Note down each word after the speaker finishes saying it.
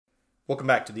Welcome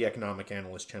back to the Economic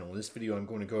Analyst channel. In this video, I'm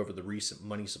going to go over the recent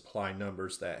money supply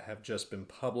numbers that have just been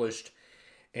published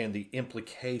and the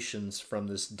implications from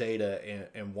this data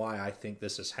and why I think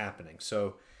this is happening.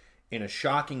 So, in a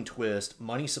shocking twist,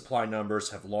 money supply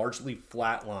numbers have largely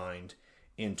flatlined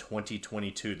in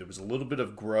 2022. There was a little bit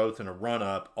of growth and a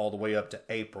run-up all the way up to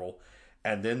April,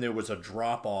 and then there was a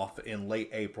drop-off in late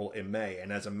April and May.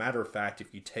 And as a matter of fact,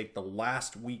 if you take the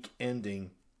last week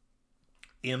ending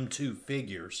M2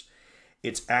 figures,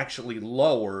 it's actually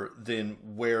lower than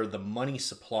where the money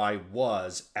supply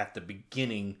was at the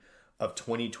beginning of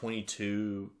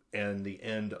 2022 and the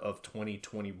end of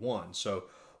 2021. So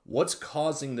what's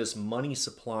causing this money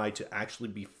supply to actually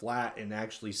be flat and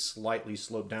actually slightly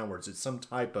slope downwards? It's some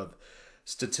type of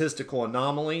statistical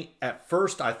anomaly. At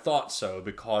first I thought so,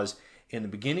 because in the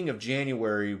beginning of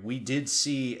January, we did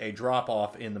see a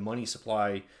drop-off in the money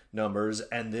supply numbers,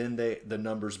 and then the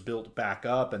numbers built back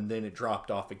up, and then it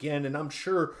dropped off again. And I'm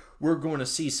sure we're going to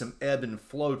see some ebb and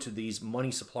flow to these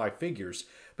money supply figures.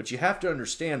 But you have to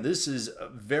understand, this is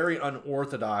very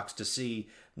unorthodox to see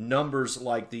numbers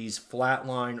like these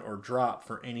flatline or drop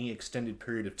for any extended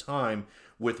period of time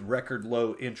with record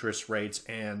low interest rates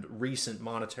and recent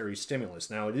monetary stimulus.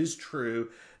 Now, it is true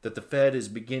that the Fed is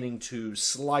beginning to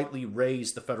slightly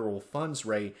raise the federal funds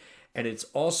rate, and it's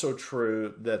also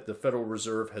true that the Federal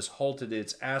Reserve has halted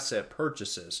its asset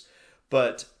purchases.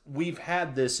 But we've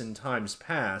had this in times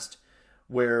past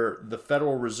where the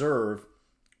Federal Reserve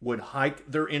would hike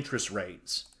their interest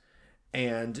rates,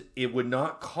 and it would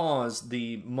not cause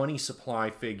the money supply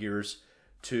figures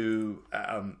to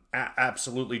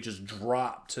absolutely just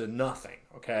drop to nothing,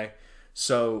 okay?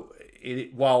 So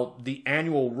while the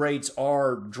annual rates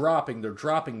are dropping, they're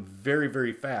dropping very,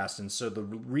 very fast. And so the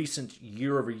recent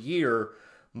year-over-year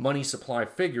money supply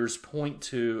figures point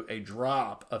to a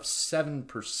drop of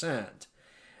 7%.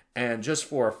 And just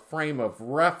for a frame of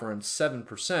reference,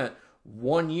 7%,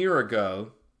 1 year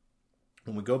ago,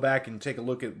 when we go back and take a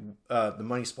look at the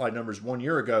money supply numbers 1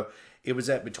 year ago, it was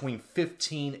at between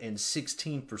 15 and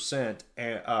 16%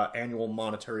 annual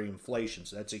monetary inflation.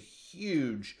 So that's a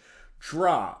huge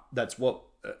drop. That's what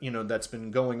that's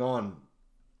been going on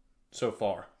so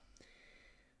far.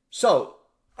 So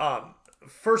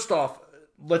first off,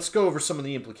 let's go over some of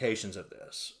the implications of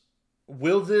this.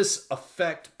 Will this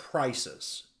affect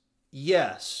prices?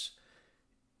 Yes,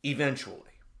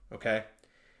 eventually. Okay.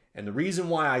 And the reason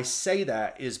why I say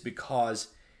that is because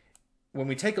when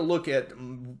we take a look at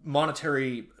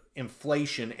monetary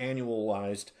inflation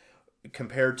annualized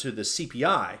compared to the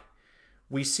CPI,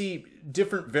 we see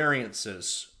different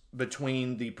variances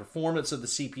between the performance of the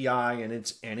CPI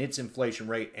and its inflation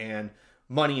rate and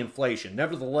money inflation.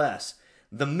 Nevertheless,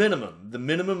 the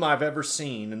minimum I've ever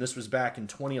seen, and this was back in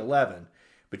 2011,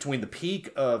 between the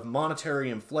peak of monetary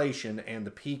inflation and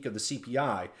the peak of the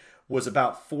CPI was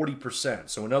about 40%.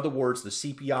 So in other words, the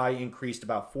CPI increased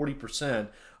about 40%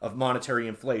 of monetary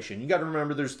inflation. You got to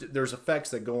remember there's effects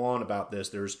that go on about this.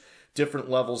 There's different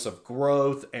levels of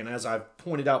growth, and as I've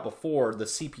pointed out before, the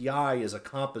CPI is a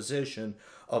composition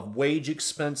of wage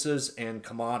expenses and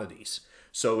commodities.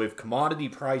 So if commodity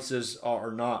prices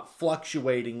are not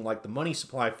fluctuating like the money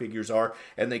supply figures are,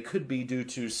 and they could be due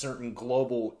to certain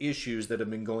global issues that have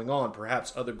been going on,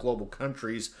 perhaps other global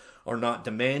countries are not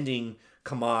demanding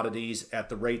commodities at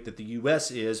the rate that the U.S.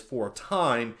 is for a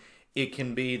time, it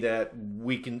can be that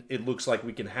it looks like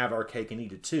we can have our cake and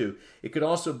eat it too. It could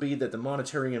also be that the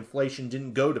monetary inflation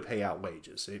didn't go to pay out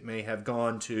wages. It may have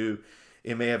gone to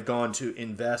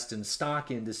invest in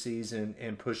stock indices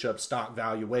and push up stock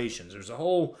valuations. There's a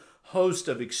whole host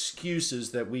of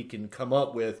excuses that we can come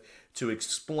up with to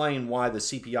explain why the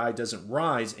CPI doesn't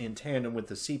rise in tandem with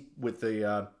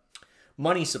the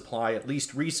money supply, at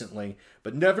least recently.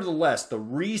 But nevertheless, the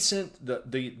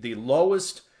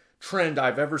lowest trend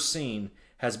I've ever seen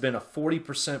has been a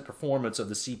 40% performance of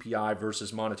the CPI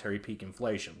versus monetary peak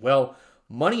inflation. Well,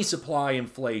 money supply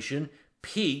inflation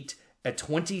peaked at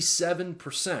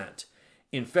 27%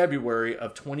 in February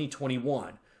of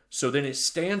 2021. So then it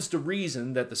stands to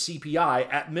reason that the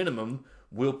CPI, at minimum,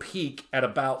 will peak at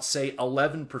about, say,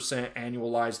 11%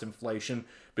 annualized inflation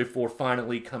before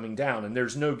finally coming down. And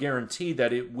there's no guarantee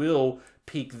that it will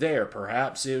peak there.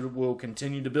 Perhaps it will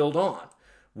continue to build on.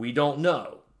 We don't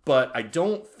know. But I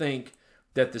don't think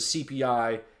that the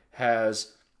CPI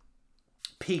has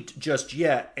peaked just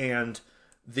yet. And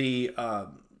the,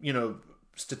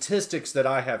 statistics that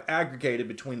I have aggregated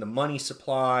between the money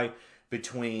supply,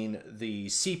 between the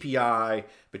CPI,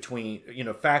 between,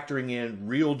 factoring in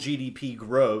real GDP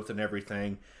growth and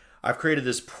everything, I've created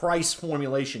this price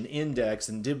formulation index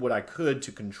and did what I could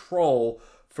to control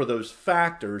for those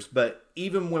factors. But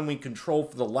even when we control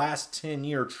for the last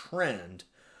 10-year trend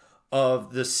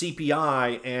of the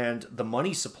CPI and the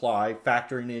money supply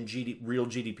factoring in real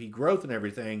GDP growth and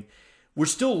everything, we're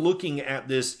still looking at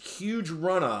this huge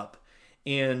run-up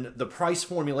in the price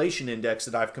formulation index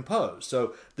that I've composed.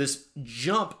 So this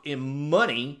jump in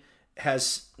money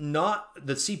has not,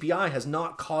 the CPI has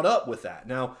not caught up with that.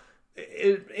 Now,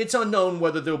 it's unknown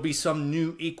whether there'll be some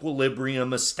new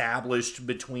equilibrium established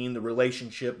between the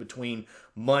relationship between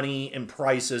money and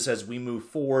prices as we move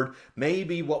forward.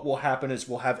 Maybe what will happen is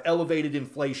we'll have elevated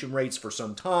inflation rates for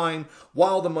some time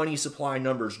while the money supply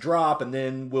numbers drop, and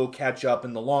then we'll catch up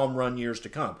in the long run years to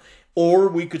come. Or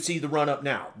we could see the run up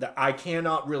now. I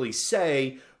cannot really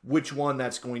say which one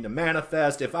that's going to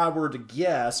manifest. If I were to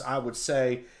guess, I would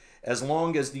say as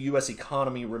long as the U.S.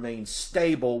 economy remains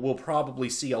stable, we'll probably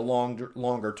see a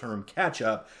longer term catch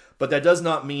up. But that does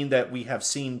not mean that we have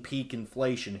seen peak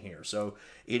inflation here. So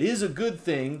it is a good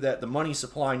thing that the money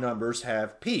supply numbers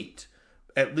have peaked,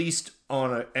 at least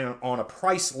on a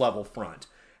price level front.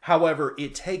 However,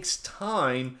 it takes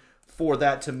time for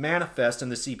that to manifest in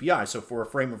the CPI. So for a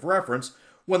frame of reference,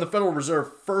 when the Federal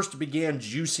Reserve first began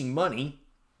juicing money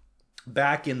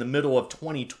back in the middle of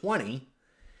 2020,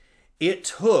 it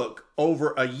took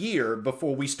over a year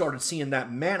before we started seeing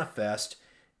that manifest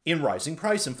in rising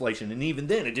price inflation. And even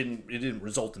then, it didn't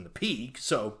result in the peak.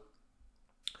 So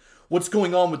what's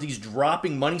going on with these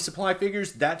dropping money supply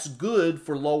figures? That's good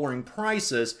for lowering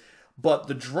prices, but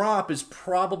the drop is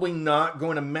probably not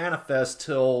going to manifest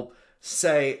till,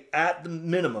 say, at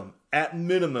minimum,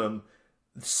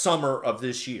 summer of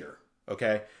this year.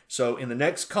 Okay? So in the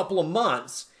next couple of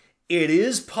months, it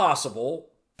is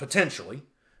possible, potentially,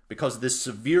 because of this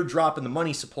severe drop in the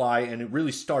money supply, and it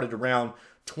really started around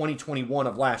 2021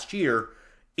 of last year,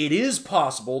 it is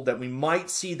possible that we might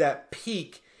see that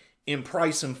peak in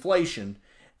price inflation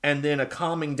and then a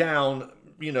calming down,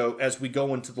 you know, as we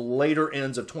go into the later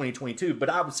ends of 2022. But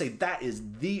I would say that is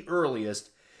the earliest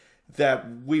that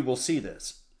we will see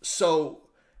this. So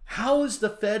how is the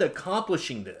Fed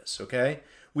accomplishing this, okay?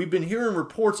 We've been hearing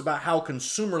reports about how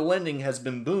consumer lending has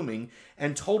been booming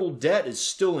and total debt is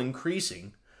still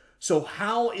increasing. So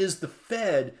how is the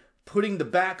Fed putting the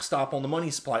backstop on the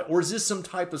money supply? Or is this some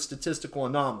type of statistical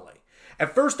anomaly?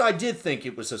 At first, I did think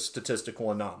it was a statistical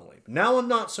anomaly. Now I'm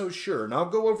not so sure. And I'll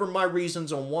go over my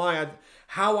reasons on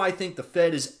how I think the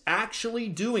Fed is actually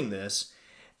doing this,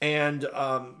 and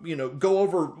go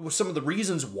over some of the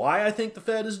reasons why I think the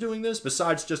Fed is doing this,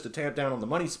 besides just a tamp down on the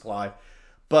money supply.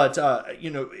 But,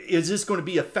 is this going to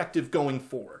be effective going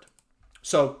forward?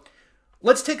 So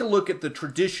let's take a look at the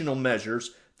traditional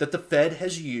measures that the Fed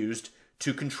has used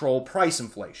to control price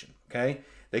inflation, okay?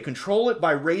 They control it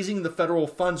by raising the federal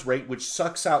funds rate, which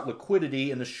sucks out liquidity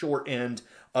in the short end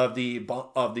of the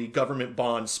government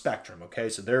bond spectrum, okay?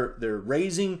 So they're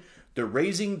raising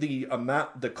the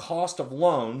amount, the cost of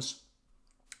loans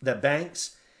that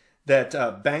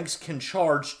banks can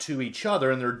charge to each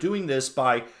other, and they're doing this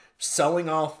by selling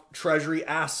off treasury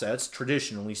assets,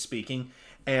 traditionally speaking,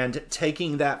 and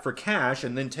taking that for cash,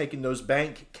 and then taking those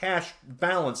bank cash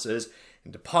balances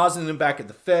and depositing them back at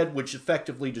the Fed, which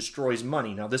effectively destroys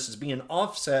money. Now, this is being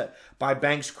offset by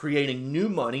banks creating new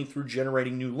money through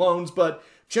generating new loans, but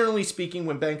generally speaking,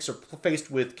 when banks are faced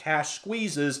with cash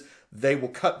squeezes, they will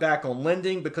cut back on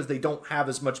lending because they don't have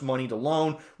as much money to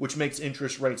loan, which makes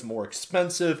interest rates more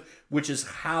expensive, which is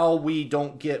how we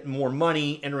don't get more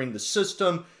money entering the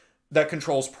system that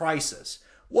controls prices.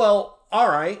 Well, all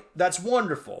right, that's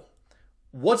wonderful.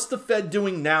 What's the Fed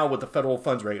doing now with the federal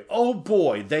funds rate? Oh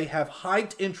boy, they have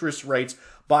hiked interest rates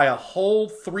by a whole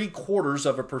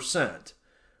 0.75%.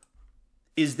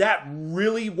 Is that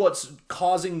really what's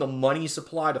causing the money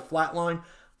supply to flatline?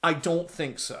 I don't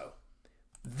think so.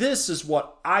 This is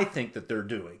what I think that they're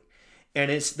doing. And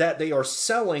it's that they are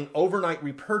selling overnight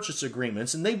repurchase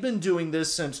agreements, and they've been doing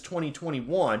this since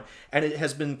 2021, and it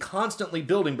has been constantly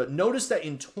building. But notice that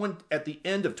at the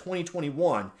end of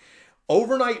 2021,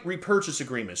 overnight repurchase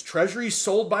agreements, treasuries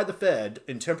sold by the Fed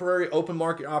in temporary open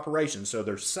market operations, so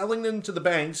they're selling them to the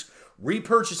banks,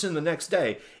 repurchasing the next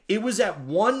day. It was at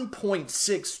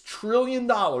 $1.6 trillion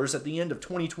at the end of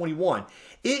 2021.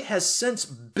 It has since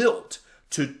built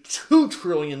to $2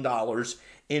 trillion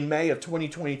in May of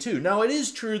 2022. Now, it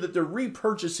is true that they're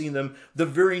repurchasing them the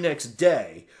very next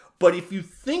day, but if you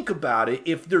think about it,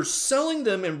 if they're selling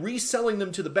them and reselling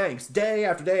them to the banks day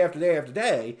after day after day after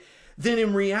day, then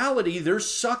in reality, they're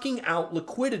sucking out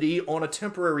liquidity on a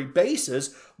temporary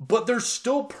basis, but they're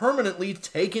still permanently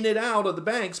taking it out of the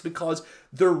banks because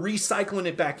they're recycling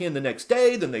it back in the next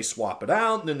day, then they swap it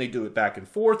out, and then they do it back and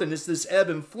forth, and it's this ebb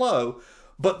and flow.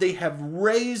 but they have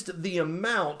raised the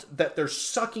amount that they're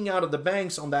sucking out of the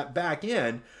banks on that back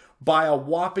end by a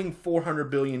whopping $400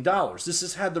 billion. This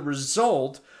has had the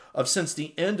result of, since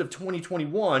the end of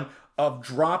 2021, of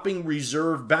dropping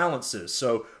reserve balances.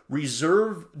 So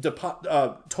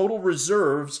total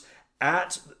reserves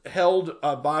held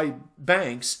by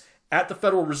banks at the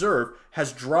Federal Reserve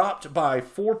has dropped by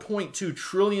 $4.2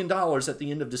 trillion at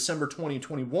the end of December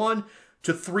 2021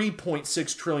 to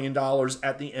 $3.6 trillion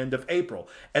at the end of April.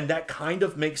 And that kind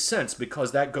of makes sense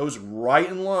because that goes right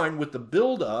in line with the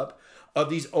buildup of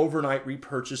these overnight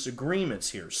repurchase agreements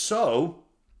here. So,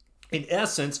 in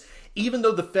essence, even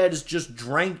though the Fed is just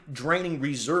draining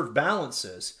reserve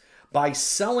balances, by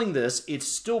selling this, it's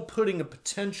still putting a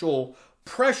potential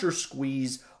pressure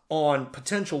squeeze on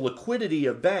potential liquidity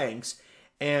of banks.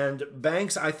 And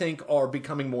banks, I think, are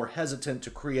becoming more hesitant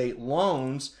to create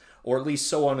loans, or at least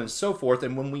so on and so forth.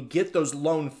 And when we get those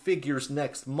loan figures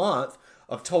next month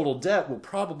of total debt, we'll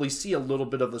probably see a little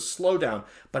bit of a slowdown.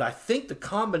 But I think the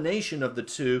combination of the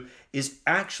two is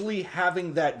actually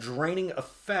having that draining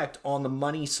effect on the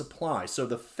money supply. So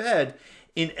the Fed,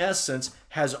 in essence,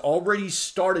 has already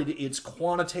started its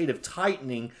quantitative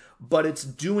tightening, but it's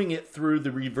doing it through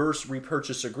the reverse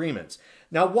repurchase agreements.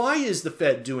 Now, why is the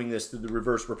Fed doing this through the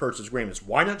reverse repurchase agreements?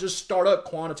 Why not just start up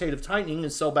quantitative tightening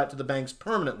and sell back to the banks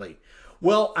permanently?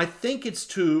 Well, I think it's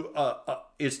to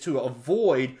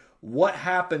avoid what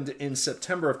happened in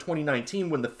September of 2019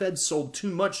 when the Fed sold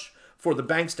too much for the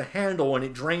banks to handle, and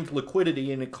it drained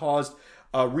liquidity, and it caused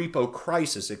a repo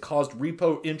crisis. It caused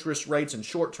repo interest rates and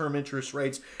short-term interest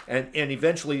rates, and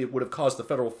eventually it would have caused the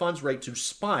federal funds rate to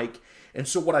spike. And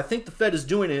so what I think the Fed is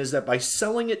doing is that by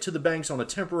selling it to the banks on a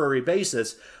temporary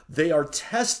basis, they are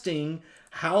testing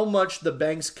how much the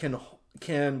banks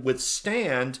can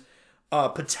withstand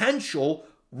potential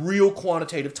real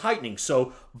quantitative tightening.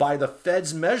 So by the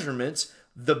Fed's measurements,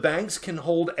 the banks can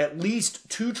hold at least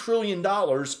 $2 trillion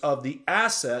of the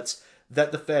assets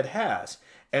that the Fed has.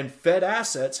 And Fed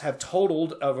assets have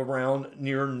totaled of around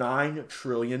near $9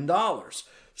 trillion.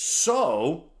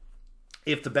 So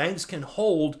if the banks can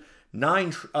hold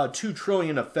 $2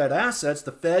 trillion of Fed assets,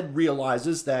 the Fed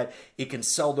realizes that it can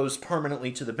sell those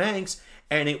permanently to the banks,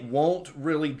 and it won't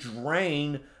really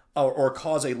drain or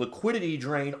cause a liquidity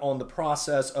drain on the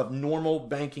process of normal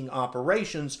banking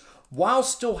operations, while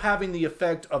still having the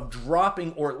effect of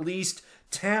dropping or at least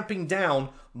tamping down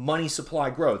money supply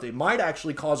growth. It might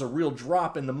actually cause a real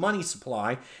drop in the money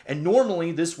supply, and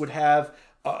normally this would have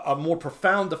a more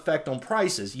profound effect on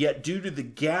prices. Yet due to the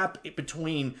gap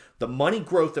between the money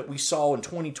growth that we saw in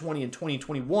 2020 and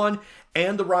 2021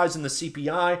 and the rise in the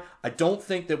CPI, I don't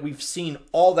think that we've seen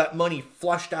all that money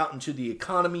flushed out into the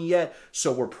economy yet.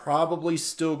 So we're probably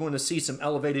still going to see some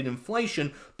elevated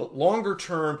inflation, but longer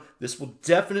term, this will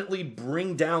definitely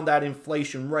bring down that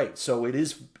inflation rate. So it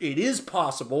is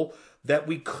possible that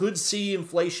we could see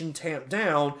inflation tamp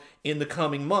down in the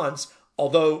coming months,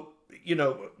 although, you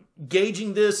know,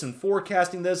 gauging this and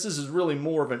forecasting this is really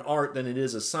more of an art than it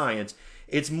is a science.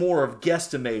 It's more of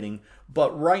guesstimating.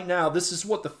 But right now, this is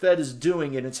what the Fed is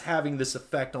doing, and it's having this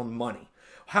effect on money.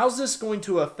 How's this going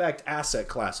to affect asset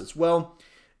classes? Well,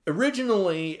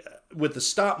 originally, with the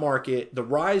stock market, the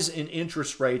rise in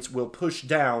interest rates will push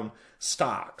down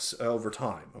stocks over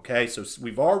time. Okay, so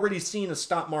we've already seen a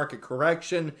stock market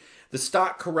correction. The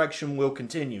stock correction will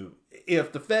continue.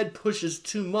 If the Fed pushes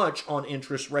too much on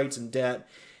interest rates and debt,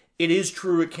 it is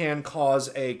true it can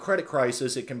cause a credit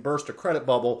crisis. It can burst a credit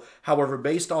bubble. However,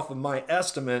 based off of my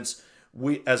estimates,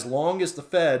 as long as the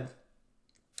Fed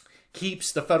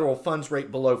keeps the federal funds rate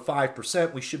below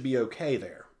 5%, we should be okay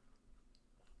there.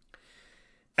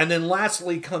 And then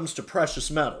lastly comes to precious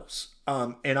metals.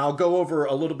 And I'll go over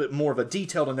a little bit more of a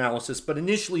detailed analysis, but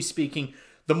initially speaking,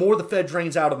 the more the Fed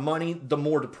drains out of money, the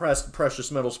more depressed precious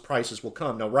metals prices will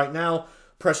come. Now, right now,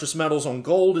 precious metals on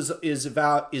gold is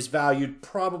valued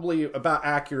probably about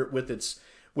accurate with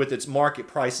its market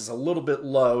prices a little bit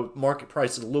low. Market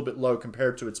price is a little bit low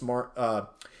compared to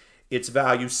its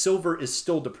value. Silver is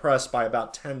still depressed by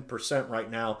about 10%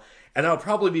 right now. And that'll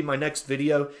probably be my next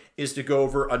video, is to go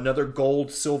over another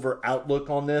gold-silver outlook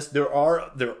on this. There,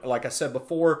 like I said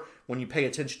before, when you pay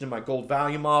attention to my gold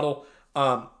value model,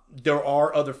 there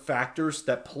are other factors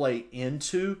that play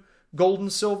into gold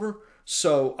and silver.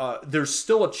 So there's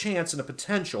still a chance and a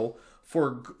potential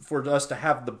for us to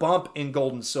have the bump in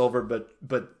gold and silver,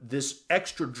 but this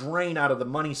extra drain out of the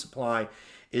money supply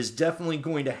is definitely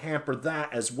going to hamper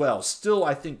that as well. Still,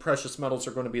 I think precious metals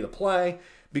are going to be the play,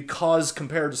 because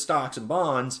compared to stocks and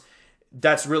bonds,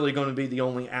 that's really going to be the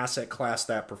only asset class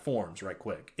that performs right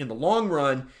quick. In the long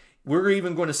run, We're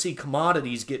even going to see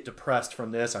commodities get depressed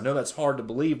from this. I know that's hard to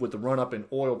believe with the run-up in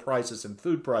oil prices and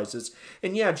food prices.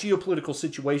 And yeah, geopolitical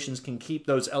situations can keep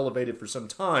those elevated for some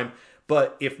time.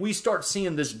 But if we start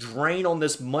seeing this drain on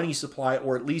this money supply,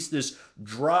 or at least this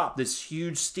drop, this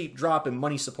huge steep drop in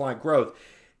money supply growth,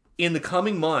 in the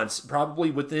coming months,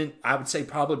 probably within, I would say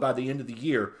probably by the end of the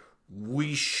year,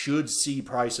 we should see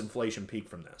price inflation peak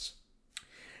from this.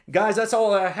 Guys, that's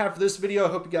all I have for this video.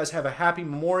 I hope you guys have a happy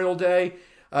Memorial Day.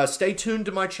 Stay tuned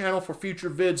to my channel for future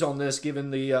vids on this,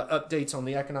 given the updates on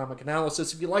the economic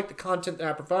analysis. If you like the content that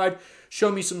I provide,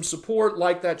 show me some support,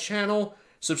 like that channel.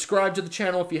 Subscribe to the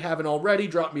channel if you haven't already.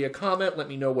 Drop me a comment. Let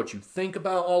me know what you think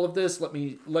about all of this. Let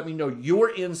me know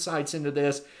your insights into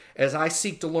this as I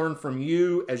seek to learn from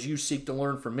you, as you seek to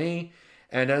learn from me.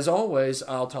 And as always,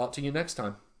 I'll talk to you next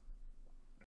time.